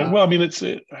yeah, well, I mean, it's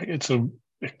a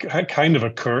kind of a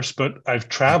curse, but I've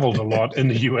traveled a lot in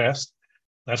the US.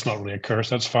 That's not really a curse.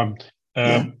 That's fun.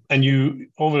 And you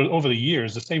over the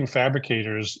years, the same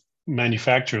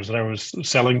manufacturers that I was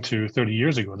selling to 30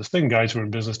 years ago, the same guys who are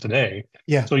in business today.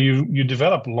 Yeah. So you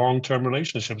develop long-term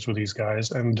relationships with these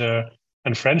guys and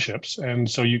friendships, and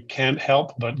so you can't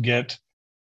help but get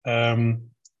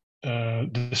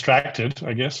distracted,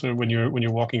 I guess, when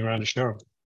you're walking around a show.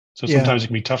 So sometimes it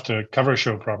can be tough to cover a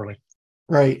show properly.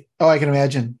 Right. Oh, I can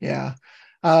imagine. Yeah.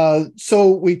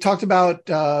 So we talked about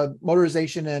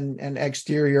motorization and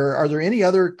exterior. Are there any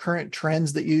other current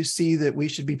trends that you see that we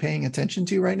should be paying attention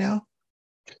to right now?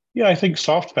 Yeah, I think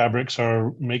soft fabrics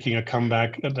are making a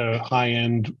comeback at the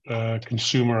high-end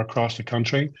consumer across the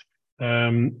country,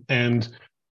 and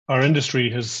our industry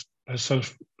has sort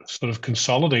of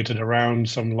consolidated around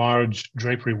some large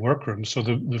drapery workrooms. So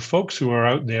the folks who are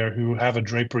out there who have a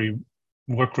drapery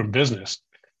workroom business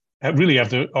really have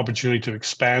the opportunity to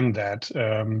expand that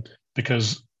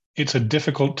because it's a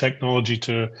difficult technology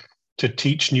to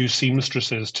teach new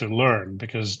seamstresses to learn,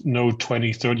 because no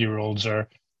 20, 30-year-olds are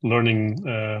learning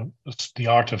the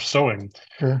art of sewing.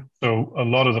 Sure. So a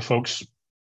lot of the folks,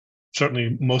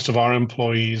 certainly most of our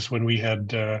employees, when we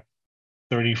had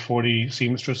 30, 40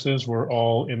 seamstresses, were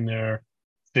all in their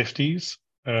 50s.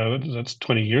 That's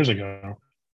 20 years ago.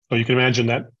 So you can imagine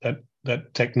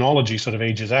that technology sort of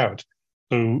ages out.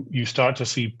 So you start to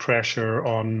see pressure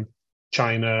on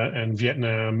China and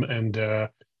Vietnam and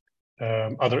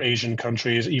other Asian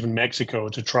countries, even Mexico,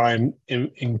 to try and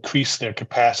increase their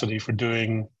capacity for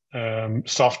doing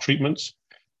soft treatments.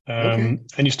 Okay.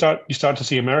 And you start to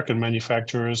see American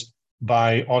manufacturers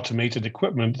buy automated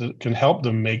equipment that can help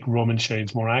them make Roman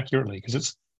shades more accurately,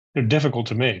 because they're difficult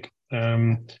to make.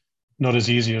 Not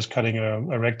as easy as cutting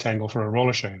a rectangle for a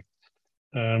roller shade.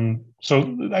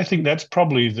 So I think that's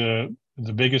probably the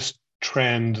biggest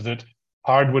trend that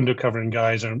hard window covering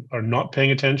guys are not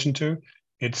paying attention to.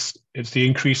 It's the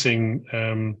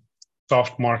increasing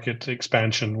soft market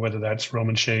expansion, whether that's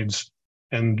Roman shades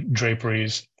and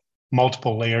draperies,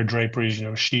 multiple layer draperies,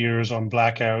 sheers on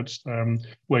blackouts,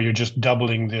 where you're just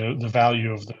doubling the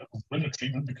value of the window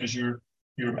treatment because you're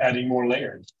adding more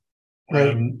layers.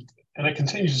 Right. And I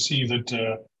continue to see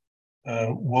that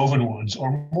woven woods,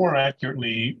 or more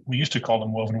accurately, we used to call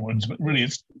them woven woods, but really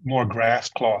it's more grass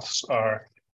cloths, are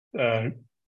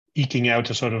eking out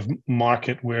a sort of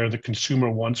market where the consumer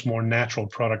wants more natural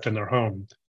product in their home.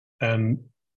 And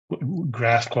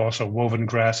grass cloths or woven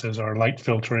grasses are light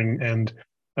filtering and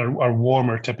are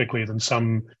warmer typically than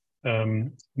some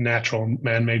natural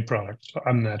man-made products,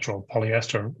 unnatural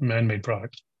polyester man-made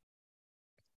products.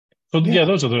 So yeah,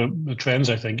 those are the trends,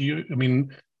 I think.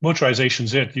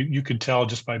 Motorization's it. You could tell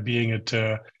just by being at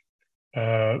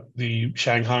the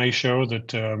Shanghai show that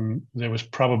there was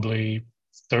probably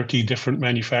 30 different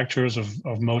manufacturers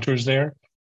of motors there.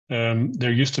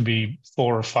 There used to be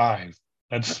 4 or 5.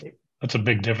 That's a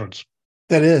big difference.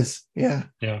 That is. Yeah.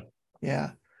 Yeah.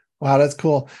 Yeah. Wow, that's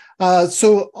cool.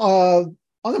 So on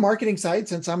the marketing side,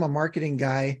 since I'm a marketing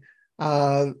guy,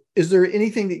 is there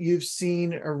anything that you've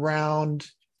seen around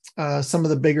some of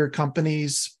the bigger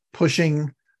companies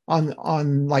pushing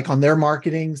on their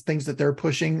marketing, things that they're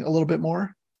pushing a little bit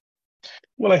more?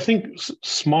 Well, I think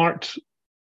smart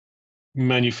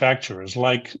manufacturers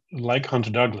like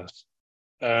Hunter Douglas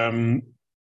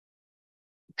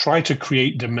try to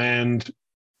create demand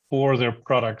for their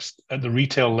products at the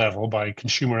retail level by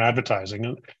consumer advertising.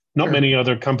 And not Sure. many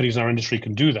other companies in our industry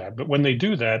can do that. But when they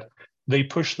do that, they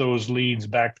push those leads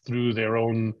back through their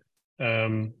own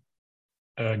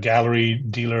gallery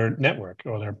dealer network,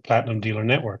 or their platinum dealer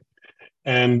network.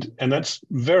 And that's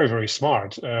very, very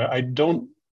smart.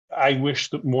 I wish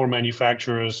that more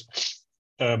manufacturers,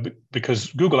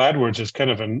 because Google AdWords is kind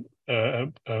of an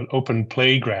open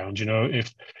playground.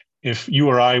 If you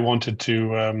or I wanted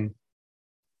to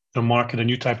market a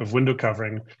new type of window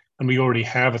covering, and we already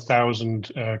have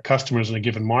 1,000 customers in a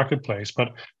given marketplace,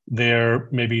 but they're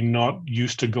maybe not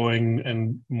used to going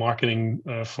and marketing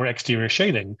for exterior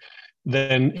shading,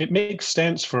 then it makes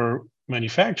sense for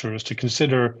manufacturers to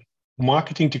consider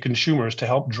marketing to consumers to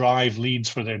help drive leads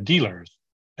for their dealers.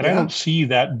 And I don't see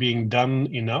that being done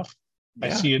enough. I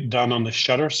see it done on the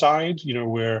shutter side,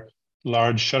 where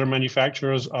large shutter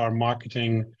manufacturers are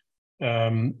marketing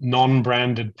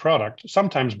non-branded product,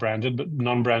 sometimes branded, but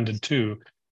non-branded too,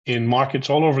 in markets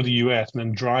all over the US, and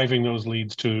then driving those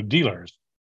leads to dealers.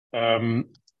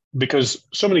 Because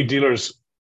so many dealers,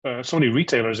 so many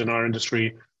retailers in our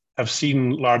industry have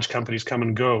seen large companies come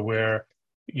and go, where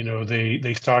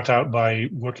they start out by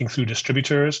working through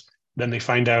distributors, then they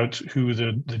find out who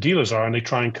the dealers are, and they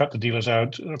try and cut the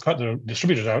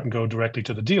distributors out and go directly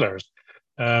to the dealers.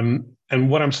 And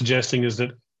what I'm suggesting is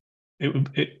that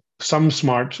some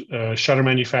smart shutter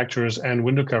manufacturers and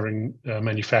window covering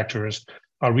manufacturers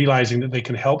are realizing that they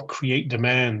can help create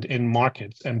demand in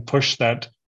markets and push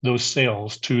those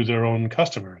sales to their own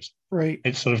customers. Right.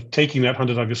 It's sort of taking that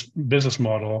Hunter Douglas business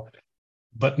model,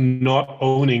 but not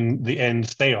owning the end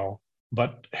sale,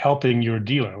 but helping your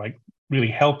dealer, like really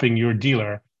helping your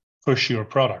dealer push your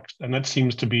product. And that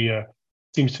seems to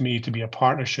me to be a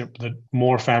partnership that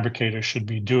more fabricators should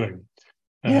be doing.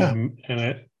 And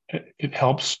it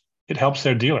helps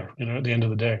their dealer, at the end of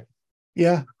the day.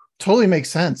 Yeah, totally makes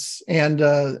sense. And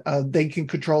they can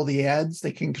control the ads,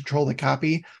 they can control the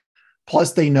copy,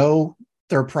 plus they know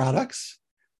their products,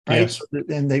 right? Yes. So,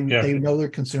 and they know their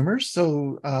consumers.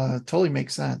 So totally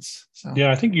makes sense. So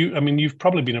yeah, I think you've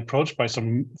probably been approached by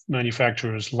some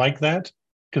manufacturers like that,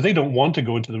 because they don't want to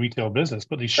go into the retail business,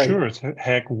 but they sure as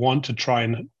heck want to try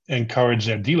and encourage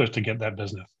their dealers to get that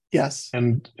business. Yes.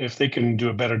 And if they can do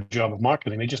a better job of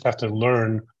marketing, they just have to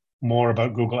learn more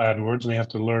about Google AdWords, and they have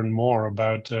to learn more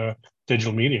about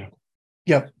digital media.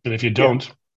 Yep. And if you Yep.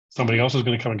 don't, somebody else is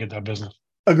going to come and get that business.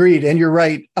 Agreed. And you're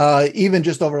right. Even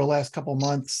just over the last couple of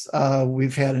months,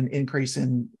 we've had an increase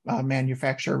in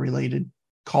manufacturer related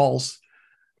calls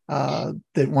that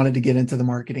wanted to get into the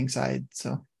marketing side.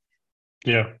 So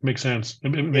yeah, makes sense. It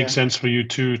makes yeah, sense for you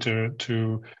too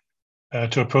to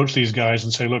approach these guys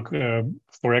and say, look,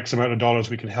 for X amount of dollars,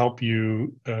 we can help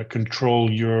you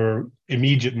control your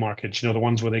immediate markets. The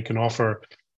ones where they can offer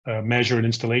measure and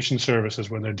installation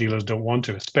services when their dealers don't want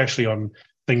to, especially on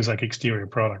things like exterior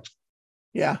products.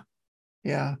 yeah,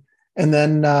 yeah. And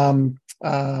then on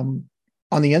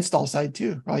the install side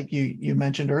too, like you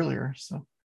mentioned earlier. So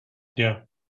Yeah,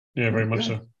 very much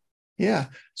good. so. Yeah.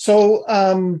 So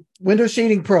Window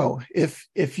Shading Pro,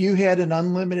 if you had an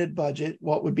unlimited budget,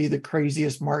 what would be the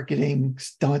craziest marketing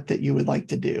stunt that you would like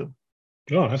to do?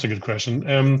 Oh, that's a good question.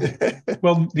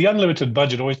 Well, the unlimited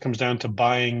budget always comes down to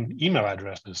buying email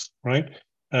addresses, right?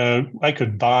 I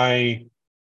could buy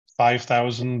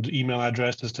 5,000 email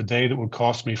addresses today that would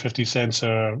cost me 50 cents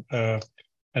an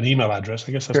email address.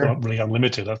 I guess that's Sure. not really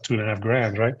unlimited. That's $2.5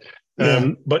 grand, right?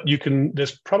 Yeah. But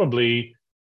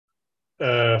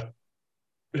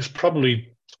there's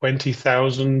probably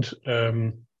 20,000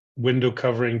 window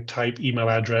covering type email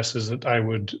addresses that I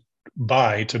would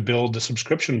buy to build the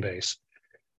subscription base.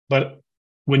 But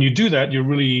when you do that, you're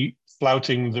really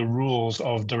flouting the rules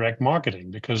of direct marketing,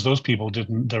 because those people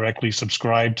didn't directly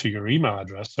subscribe to your email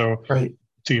address, so Right.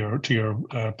 to your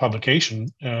publication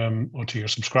or to your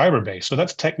subscriber base. So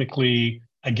that's technically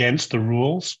against the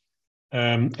rules.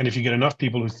 And if you get enough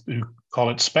people who call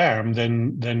it spam,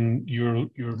 then you're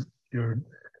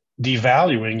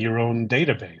devaluing your own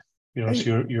database. Right.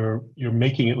 So you're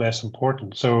making it less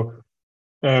important. So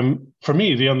for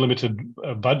me, the unlimited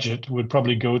budget would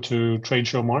probably go to trade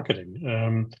show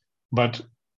marketing. But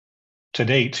to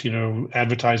date,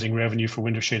 advertising revenue for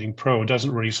Window Shading Pro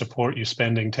doesn't really support you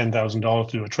spending $10,000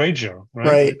 to do a trade show,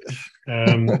 right?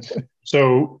 Right.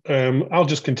 So I'll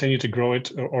just continue to grow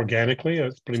it organically.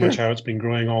 That's pretty much Sure. how it's been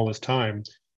growing all this time.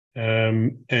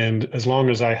 And as long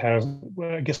as I have,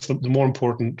 well, I guess the more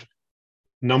important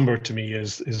number to me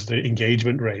is the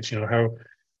engagement rate.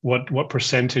 What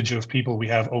percentage of people we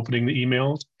have opening the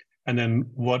emails, and then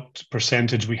what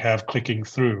percentage we have clicking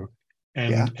through,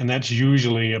 Yeah. and that's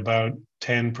usually about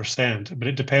 10%. But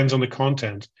it depends on the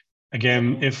content.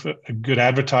 Again, if a good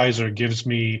advertiser gives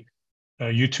me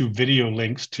YouTube video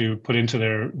links to put into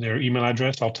their email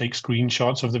address, I'll take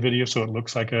screenshots of the video so it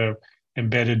looks like a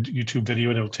embedded YouTube video,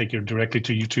 and it'll take you directly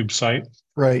to YouTube site.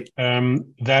 Right.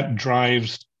 That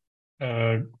drives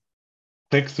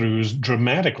click-throughs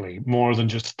dramatically more than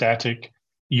just static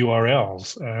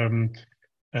URLs or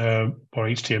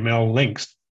HTML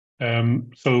links.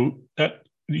 So that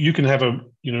you can have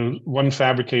one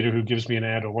fabricator who gives me an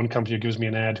ad, or one company who gives me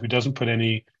an ad who doesn't put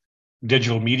any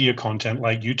digital media content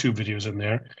like YouTube videos in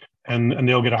there, and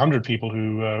they'll get 100 people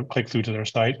who click through to their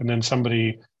site, and then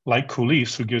somebody like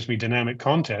Coolise who gives me dynamic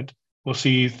content will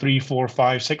see 3, 4,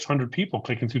 5, 600 people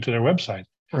clicking through to their website.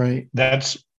 Right.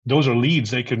 Those are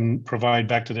leads they can provide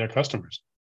back to their customers.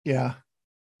 Yeah.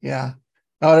 Yeah.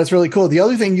 Oh, that's really cool. The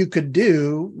other thing you could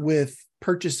do with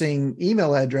purchasing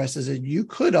email addresses is you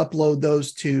could upload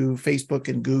those to Facebook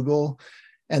and Google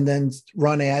and then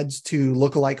run ads to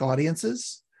lookalike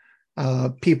audiences,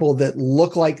 people that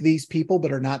look like these people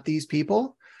but are not these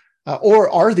people, or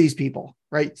are these people,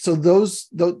 right? So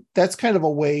that's kind of a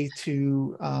way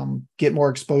to get more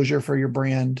exposure for your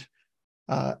brand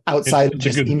outside of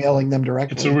just emailing them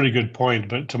directly. It's a really good point,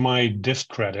 but to my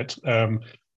discredit,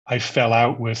 I fell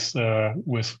out with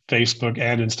Facebook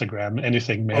and Instagram,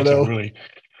 anything Meta, really.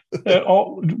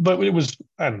 But it was,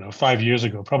 I don't know, 5 years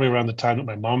ago, probably around the time that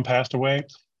my mom passed away.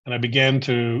 And I began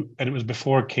to, and it was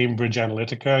before Cambridge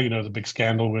Analytica, the big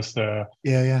scandal with Cambridge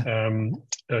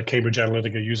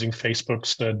Analytica using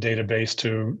Facebook's database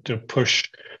to push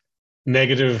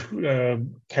negative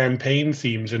campaign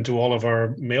themes into all of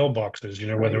our mailboxes,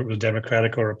 whether it was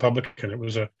Democratic or Republican. It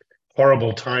was a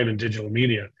horrible time in digital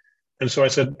media. And so I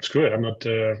said, screw it, I'm not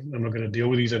going to deal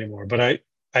with these anymore. But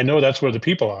I know that's where the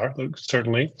people are,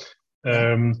 certainly.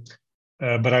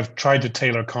 But I've tried to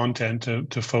tailor content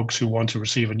to folks who want to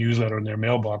receive a newsletter in their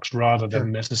mailbox rather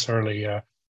than necessarily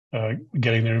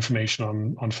getting their information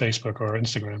on Facebook or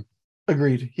Instagram.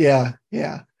 Agreed. Yeah.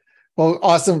 Yeah. Well,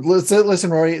 awesome.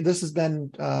 Listen, Rory, this has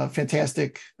been a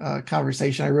fantastic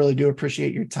conversation. I really do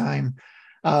appreciate your time.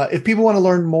 If people want to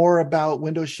learn more about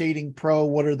Window Shading Pro,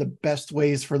 what are the best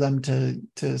ways for them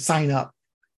to sign up?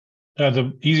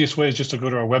 The easiest way is just to go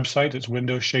to our website. It's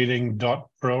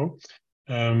windowshading.pro.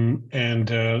 And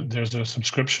there's a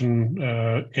subscription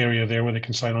area there where they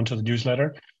can sign on to the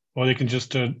newsletter, or they can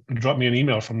just drop me an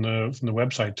email from the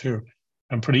website too.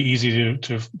 I'm pretty easy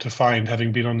to find,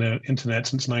 having been on the internet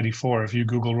since '94. If you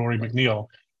Google Rory McNeil,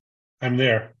 I'm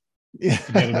there. Yeah.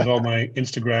 Together with all my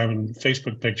Instagram and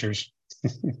Facebook pictures.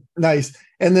 Nice.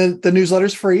 And then the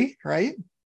newsletter's free, right?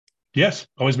 Yes,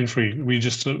 always been free. We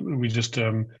just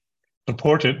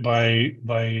support it by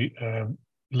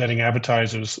letting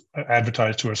advertisers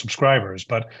advertise to our subscribers,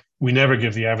 but we never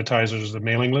give the advertisers the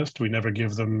mailing list. We never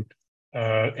give them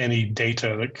any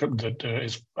data that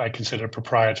is, I consider,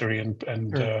 proprietary and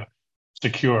sure.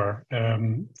 Secure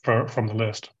from the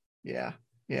list. Yeah.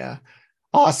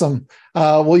 Awesome.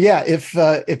 Well, yeah,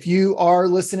 if you are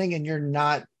listening and you're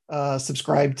not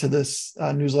subscribed to this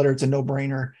newsletter, it's a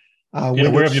no-brainer.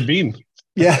 Where have you been?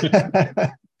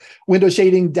 Yeah.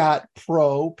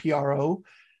 Windowshading.pro, Pro.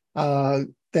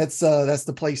 That's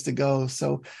the place to go.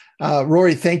 So,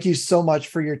 Rory, thank you so much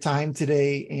for your time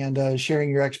today and sharing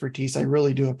your expertise. I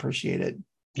really do appreciate it.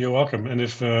 You're welcome. And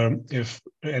if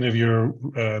any of your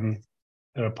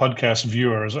podcast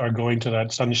viewers are going to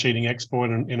that Sun Shading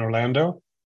Expo in Orlando,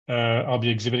 I'll be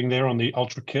exhibiting there on the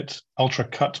Ultra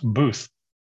Cut booth.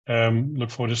 Look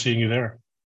forward to seeing you there.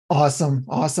 Awesome.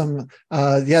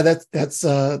 Yeah,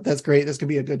 that's great. That's gonna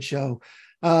be a good show.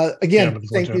 Again,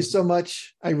 thank you so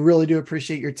much. I really do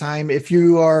appreciate your time. If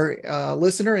you are a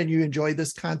listener and you enjoy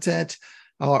this content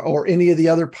or any of the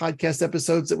other podcast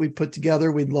episodes that we put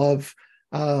together, we'd love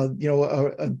a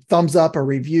thumbs up, a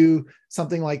review,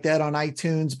 something like that on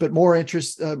iTunes. But more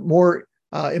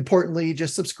importantly,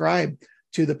 just subscribe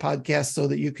to the podcast so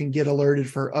that you can get alerted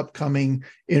for upcoming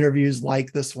interviews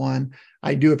like this one.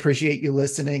 I do appreciate you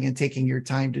listening and taking your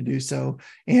time to do so.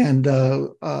 And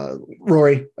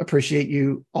Rory, appreciate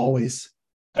you always.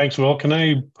 Thanks, Will. Can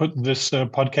I put this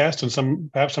podcast and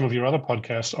perhaps some of your other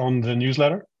podcasts on the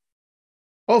newsletter?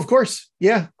 Oh, of course.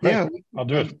 Yeah. Great. Yeah. I'll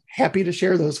do it. Happy to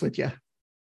share those with you.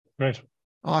 Great.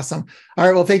 Awesome. All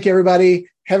right. Well, thank you, everybody.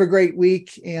 Have a great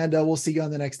week, and we'll see you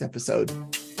on the next episode.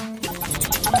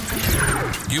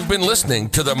 You've been listening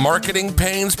to the Marketing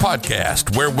Pains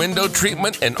Podcast, where window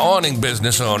treatment and awning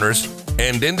business owners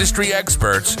and industry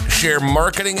experts share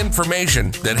marketing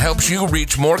information that helps you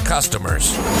reach more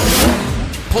customers.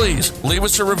 Please leave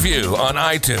us a review on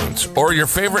iTunes or your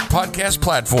favorite podcast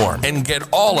platform and get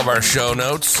all of our show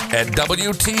notes at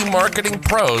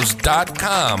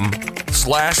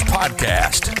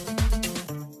wtmarketingpros.com/podcast.